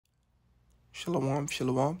Shalom,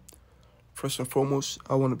 shalom. First and foremost,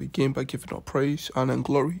 I want to begin by giving all praise, honor, and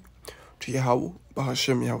glory to Yahweh,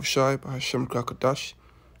 Bahashem Yahushai, Bahashem Rakadash.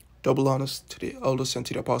 Double honors to the elders and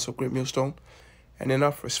to the apostle of Great Millstone, and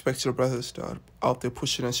enough respect to the brothers that are out there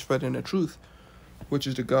pushing and spreading the truth, which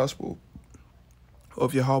is the gospel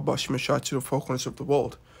of Yahweh Bahashem Yahushai to the four corners of the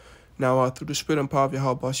world. Now, through the spirit and power of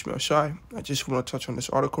Yahweh Bahashem Yahushai, I just want to touch on this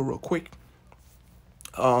article real quick.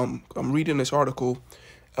 I'm reading this article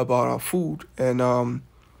about our food, and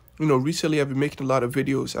recently I've been making a lot of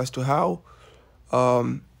videos as to how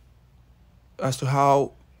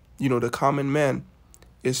the common man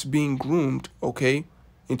is being groomed, okay,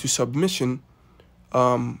 into submission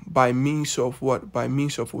by means of what? By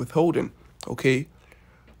means of withholding, okay.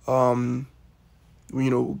 Government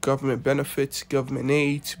benefits, government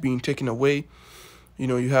aids being taken away.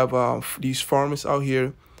 You have these farmers out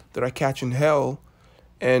here that are catching hell,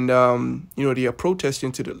 and they are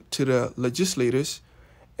protesting to the legislators,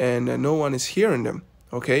 and no one is hearing them,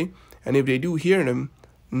 okay? And if they do hear them,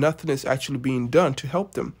 nothing is actually being done to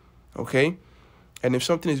help them, okay? And if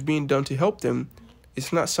something is being done to help them,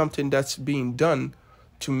 it's not something that's being done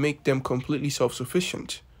to make them completely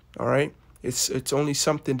self-sufficient, all right? It's only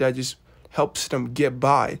something that just helps them get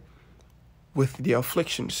by with their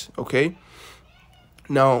afflictions, okay?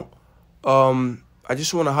 Now, I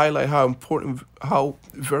just want to highlight how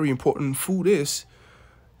very important food is,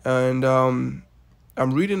 and I'm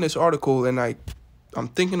reading this article, and I'm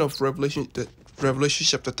thinking of Revelation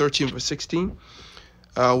chapter 13 verse 16,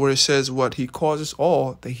 where it says what he causes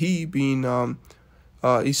all, that he being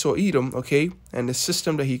Esau Edom, okay, and the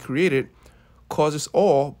system that he created causes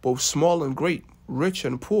all, both small and great, rich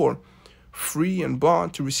and poor, free and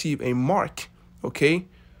bond, to receive a mark, okay?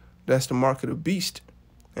 That's the mark of the beast.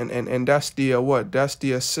 And that's the That's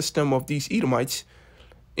the system of these Edomites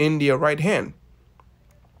in their right hand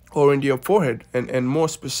or in their forehead, and more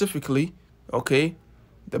specifically, okay,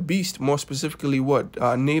 the beast, more specifically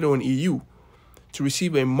NATO and EU, to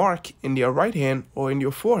receive a mark in their right hand or in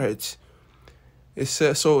their foreheads. It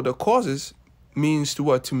says, so the causes means to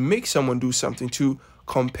what? To make someone do something, to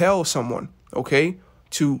compel someone, okay,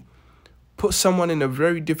 to put someone in a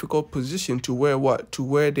very difficult position to where what? To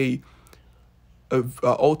where they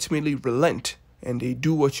ultimately relent and they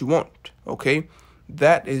do what you want, okay?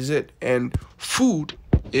 That is it. And food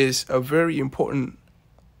is a very important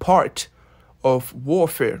part of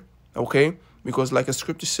warfare, okay? Because like the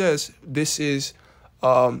scripture says, this is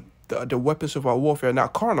the weapons of our warfare,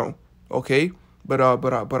 not carnal, okay, but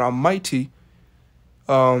are mighty.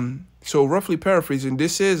 So roughly paraphrasing,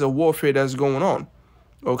 this is a warfare that's going on,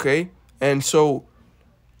 okay? And so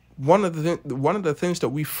one of the things that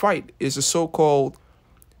we fight is the so-called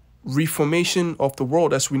reformation of the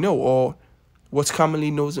world as we know, or what's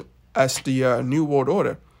commonly known as the New World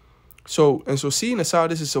Order. So seeing as how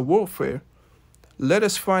this is a warfare, let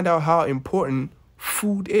us find out how important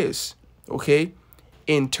food is, okay,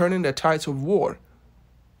 in turning the tides of war,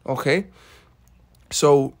 okay?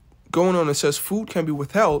 So going on, it says food can be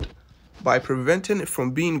withheld by preventing it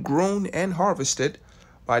from being grown and harvested,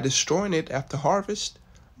 by destroying it after harvest,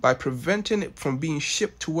 by preventing it from being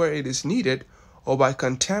shipped to where it is needed, or by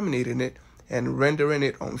contaminating it and rendering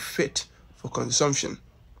it unfit for consumption.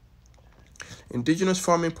 Indigenous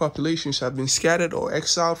farming populations have been scattered or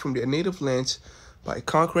exiled from their native lands by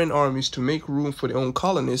conquering armies to make room for their own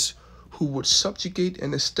colonists, who would subjugate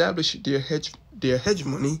and establish their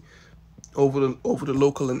hegemony over the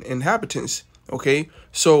local inhabitants. Okay,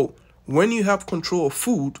 so when you have control of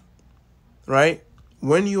food, right?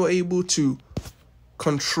 When you're able to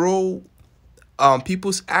control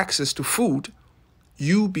people's access to food,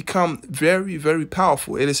 you become very, very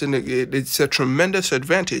powerful. It's a tremendous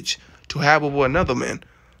advantage to have over another man,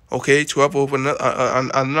 okay, to have over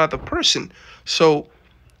another person. So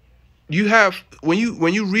you have, when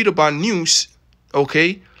you read about news,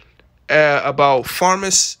 okay, about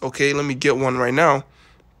farmers, okay, let me get one right now.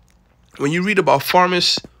 When you read about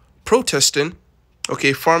farmers protesting,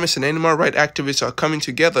 okay, farmers and animal rights activists are coming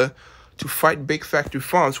together to fight big factory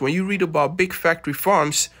farms. When you read about big factory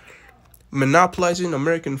farms monopolizing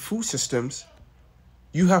American food systems,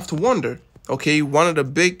 you have to wonder, okay, one of the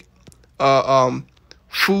big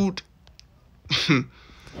food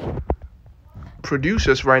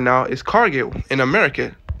producers right now is Cargill in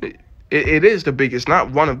America. It is the biggest,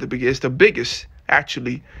 not one of the biggest, it's the biggest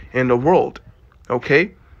actually in the world,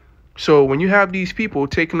 okay? So when you have these people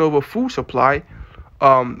taking over food supply,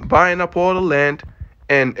 buying up all the land,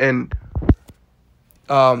 and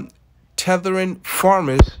tethering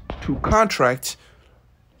farmers to contracts,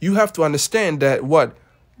 you have to understand that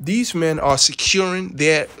these men are securing,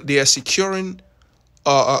 they are securing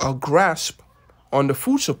a grasp on the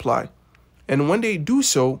food supply. And when they do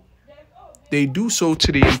so to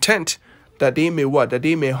the intent that they may what? That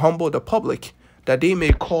they may humble the public, that they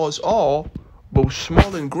may cause all, both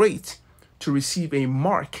small and great, to receive a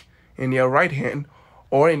mark in their right hand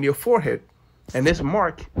or in their forehead. And this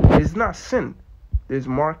mark is not sin. This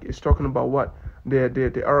mark is talking about what? The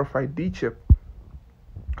RFID chip.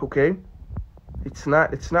 Okay? It's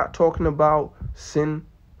not talking about sin,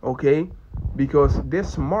 okay? Because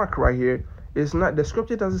this mark right here is not, the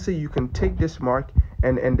scripture doesn't say you can take this mark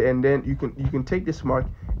and then you can take this mark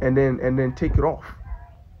and then take it off.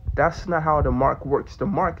 That's not how the mark works. The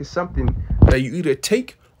mark is something that you either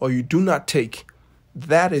take or you do not take.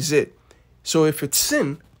 That is it. So if it's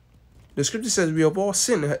sin, the scripture says we have all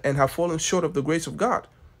sinned and have fallen short of the grace of God.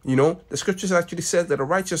 You know, the scriptures actually says that a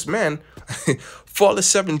righteous man falleth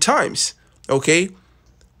 7 times. Okay,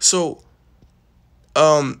 so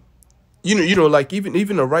you know, like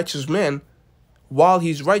even a righteous man, while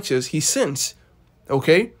he's righteous, he sins.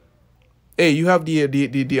 Okay, hey, you have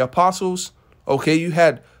the apostles. Okay, you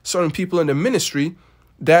had certain people in the ministry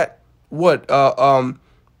that when the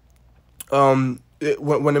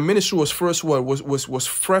ministry was first was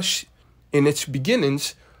fresh in its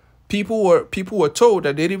beginnings, people were told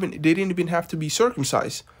that they didn't even have to be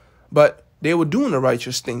circumcised, but they were doing the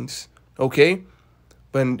righteous things. Okay,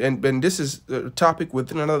 and this is a topic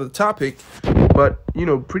within another topic, but you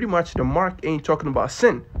know, pretty much the mark ain't talking about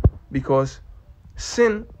sin, because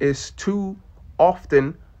sin is too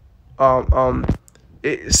often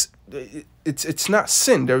it's not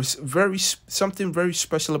sin. There's something very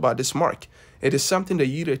special about this mark. It is something that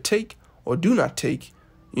you either take or do not take,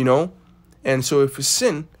 you know. And so if it's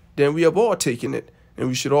sin, then we have all taken it and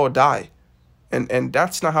we should all die. And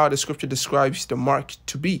that's not how the scripture describes the mark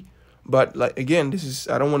to be. But like, again,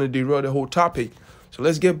 I don't want to derail the whole topic. So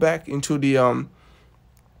let's get back into the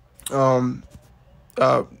the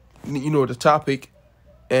topic,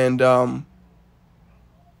 and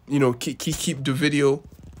keep the video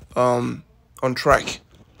on track.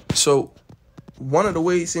 So one of the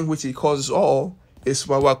ways in which he causes all is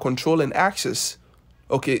by controlling access.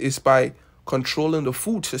 Okay, it's by controlling the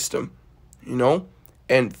food system, you know,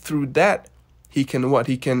 and through that he can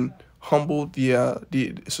humble the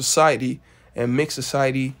society and make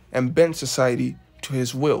society and bend society to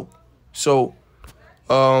his will. So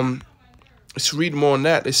let's read more on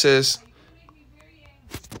that. It says,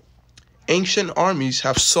 ancient armies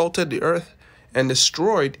have salted the earth and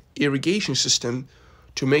destroyed irrigation system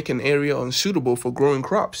to make an area unsuitable for growing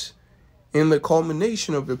crops. In the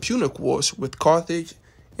culmination of the Punic Wars with Carthage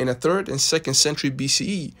in the 3rd and 2nd century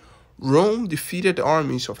BCE, Rome defeated the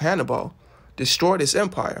armies of Hannibal, destroyed his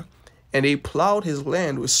empire, and they plowed his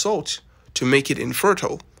land with salt to make it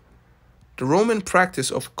infertile. The Roman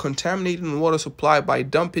practice of contaminating water supply by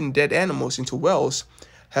dumping dead animals into wells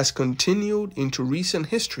has continued into recent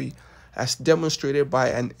history, as demonstrated by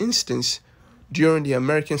an instance during the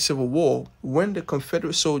American Civil War when the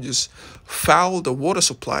Confederate soldiers fouled the water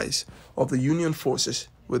supplies of the Union forces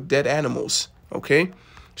with dead animals. Okay,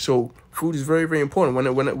 so food is very, very important.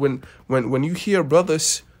 When you hear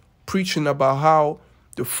brothers preaching about how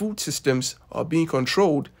the food systems are being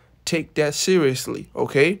controlled, take that seriously.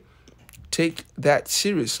 Okay, take that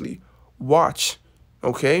seriously. Watch.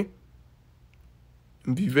 Okay,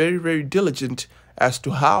 and be very, very diligent as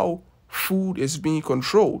to how food is being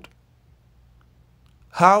controlled.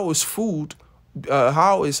 How is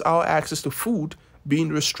our access to food being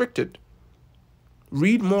restricted?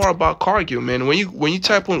 Read more about Cargill, man. When you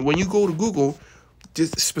go to Google,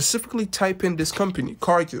 just specifically type in this company,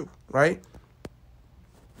 Cargill, right?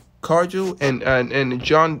 Cargill and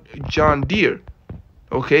John Deere.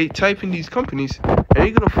 Okay, type in these companies, and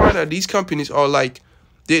you're gonna find out these companies are like,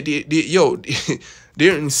 they're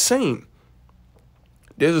insane.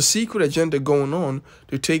 There's a secret agenda going on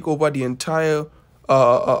to take over the entire,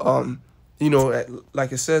 like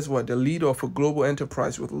it says, the leader of a global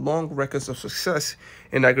enterprise with long records of success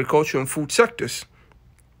in agriculture and food sectors,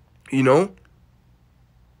 you know,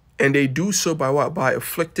 and they do so by what? By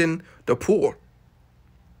afflicting the poor.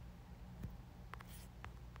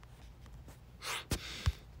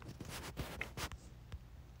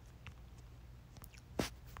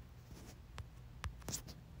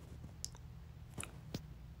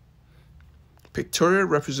 Pictorial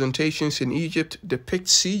representations in Egypt depict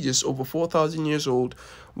sieges over 4,000 years old,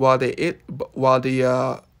 while the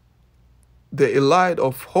Iliad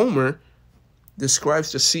of Homer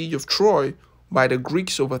describes the siege of Troy by the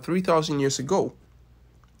Greeks over 3,000 years ago.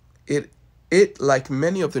 It, like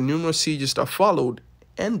many of the numerous sieges that followed,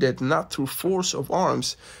 ended not through force of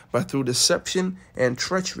arms, but through deception and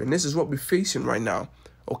treachery. And this is what we're facing right now.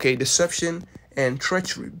 Okay, deception and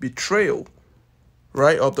treachery, betrayal,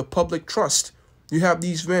 right, of the public trust. You have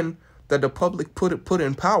these men that the public put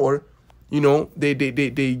in power.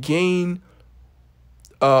 They gain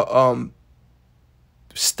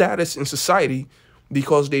status in society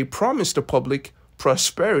because they promise the public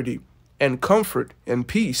prosperity and comfort and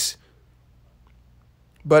peace.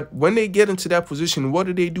 But when they get into that position,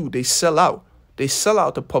 what do? They sell out. They sell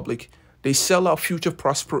out the public. They sell out future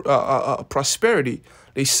prosperity.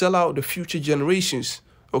 They sell out the future generations,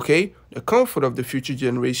 okay? The comfort of the future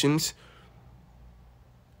generations.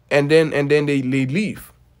 And then they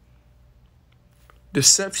leave.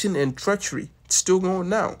 Deception and treachery, it's still going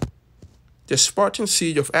now. The Spartan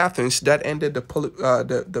siege of Athens that ended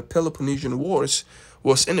the Peloponnesian Wars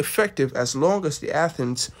was ineffective as long as the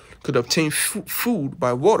Athens could obtain food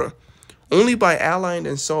by water. Only by allying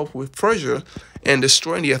themselves with Persia and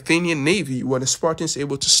destroying the Athenian navy were the Spartans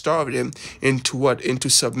able to starve them into what? Into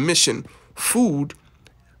submission. Food,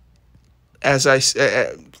 as I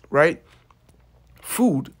said, right?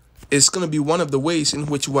 Food is going to be one of the ways in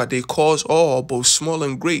which what they cause all, both small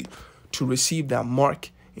and great, to receive that mark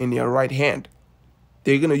in their right hand.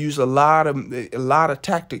 They're going to use a lot of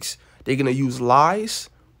tactics. They're going to use lies,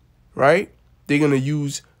 right? They're going to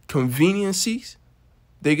use conveniences.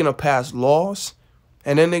 They're going to pass laws,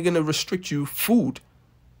 and then they're going to restrict you food.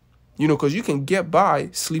 Because you can get by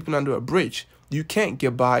sleeping under a bridge. You can't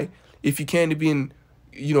get by if you can't even,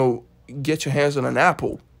 get your hands on an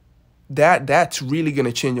apple. That's really going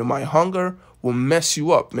to change your mind. Hunger will mess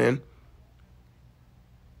you up, man.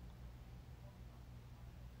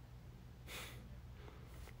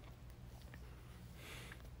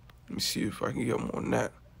 Let me see if I can get more on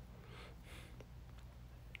that.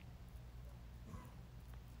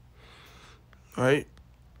 All right,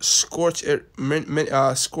 scorched earth.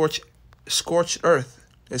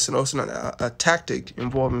 It's also a tactic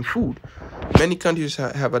involving food. Many countries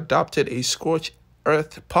have adopted a scorched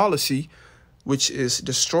earth policy, which is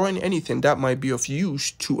destroying anything that might be of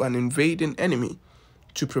use to an invading enemy,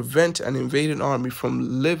 to prevent an invading army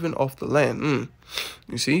from living off the land.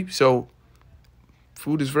 You see, so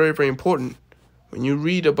food is very, very important. When you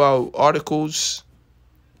read about articles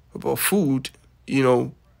about food,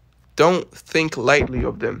 don't think lightly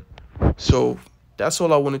of them. So that's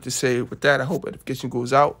all I wanted to say. With that, I hope edification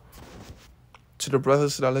goes out to the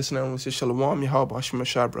brothers that are listening. I want to say Shalom, Yahweh, Hashem,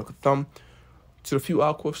 Ashar, Brakatham. To the few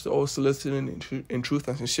outquotes that are also listening in truth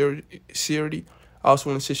and sincerity, I also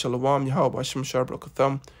want to say Shalom, Yahweh, Hashem, Ashar,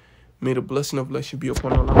 Brakatham. May the blessing of blessing be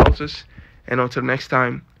upon all our houses. And until next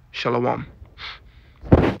time, Shalom.